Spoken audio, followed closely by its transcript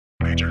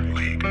I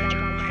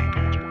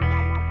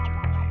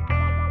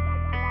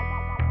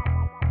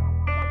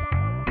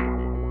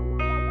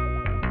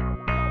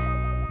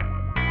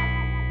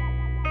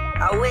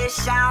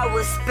wish I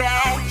was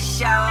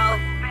special.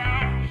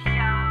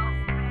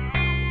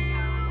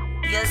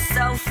 You're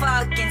so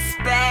fucking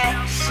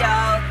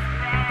special.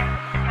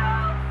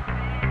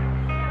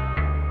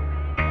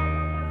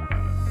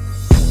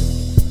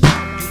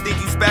 You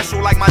think you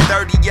special like my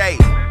 38?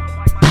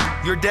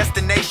 Your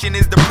destination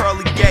is the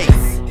pearly gates.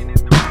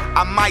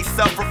 I might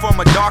suffer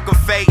from a darker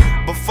fate,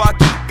 but fuck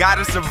it,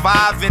 gotta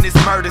survive in this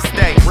murder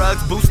state.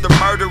 Drugs boost the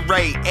murder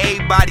rate,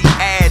 everybody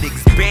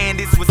addicts,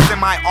 bandits with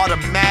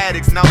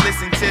semi-automatics. Now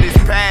listen to this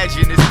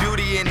pageant, there's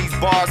beauty in these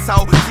bars,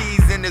 ho.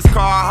 Keys in this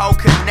car, ho.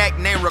 Connect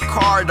named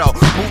Ricardo.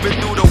 Moving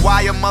through the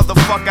wire,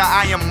 motherfucker,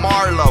 I am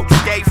Marlo.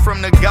 Escape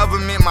from the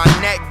government, my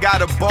neck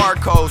got a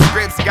barcode.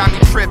 Scripts got me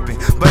tripping,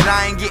 but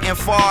I ain't getting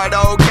far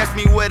though. Catch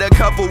me with a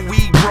couple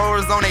weed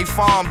growers on a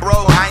farm,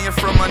 bro. I am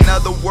from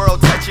another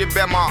world, touch it,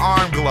 bet my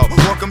arm glow.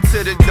 Welcome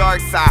to the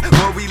dark side,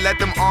 where we let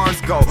them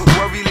arms go,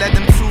 where we let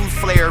them tools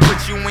flare.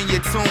 Put you in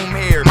your tomb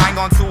here, mine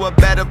gone to a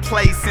better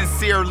place.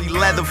 Sincerely,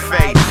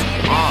 Leatherface.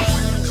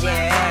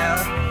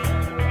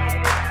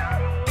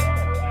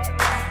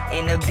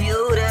 In a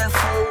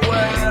beautiful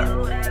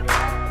world,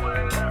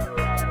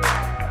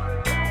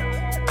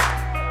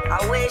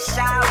 I wish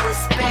I was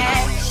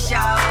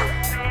special.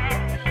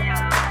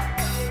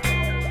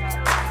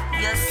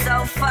 You're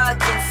so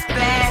fucking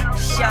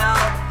special.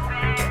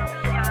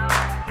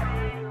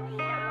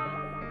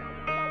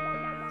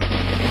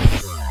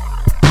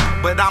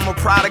 But I'm a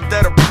product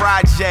of the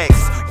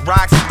projects.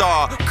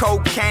 Rockstar,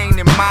 cocaine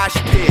and mosh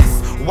pits.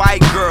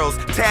 White girls,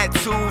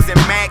 tattoos and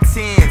Mac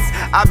 10s.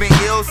 I've been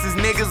ill since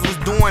niggas was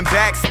doing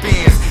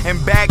backspins.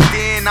 And back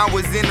then I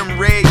was in them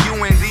red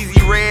Ewins.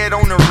 Easy red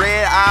on the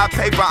red eye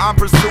paper I'm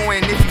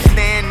pursuing. If you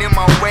stand in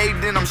my way,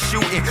 then I'm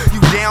shooting. You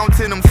down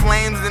to them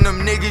flames and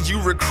them niggas you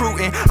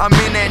recruiting. I'm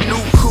in that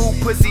new coupe,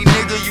 pussy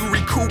nigga you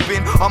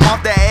recouping. I'm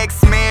off the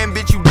X-Man,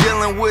 bitch you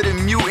dealing with a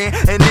mutant.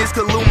 And this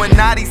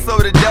Illuminati, so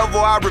the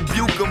devil I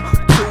rebuke him.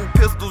 Two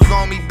pistols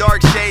on me,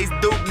 dark shades,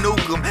 Duke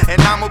Nukem. And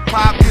I'ma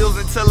pop pills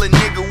until a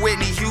nigga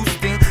Whitney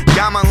Houston.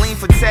 Got my lean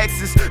for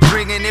Texas,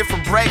 drinking it for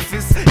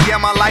breakfast. Yeah,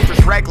 my life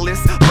is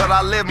reckless, but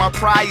I live my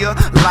prior.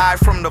 Live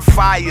from the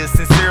fire,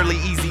 sincerely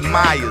Easy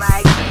Myers.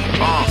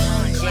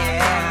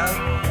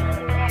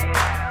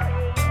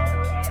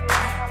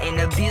 In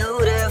a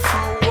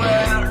beautiful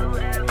world,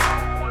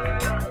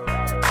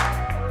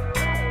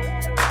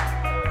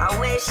 I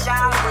wish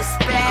I was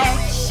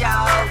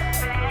special.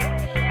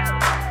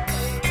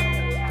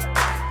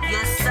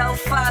 You're so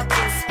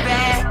fucking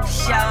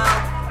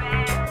special.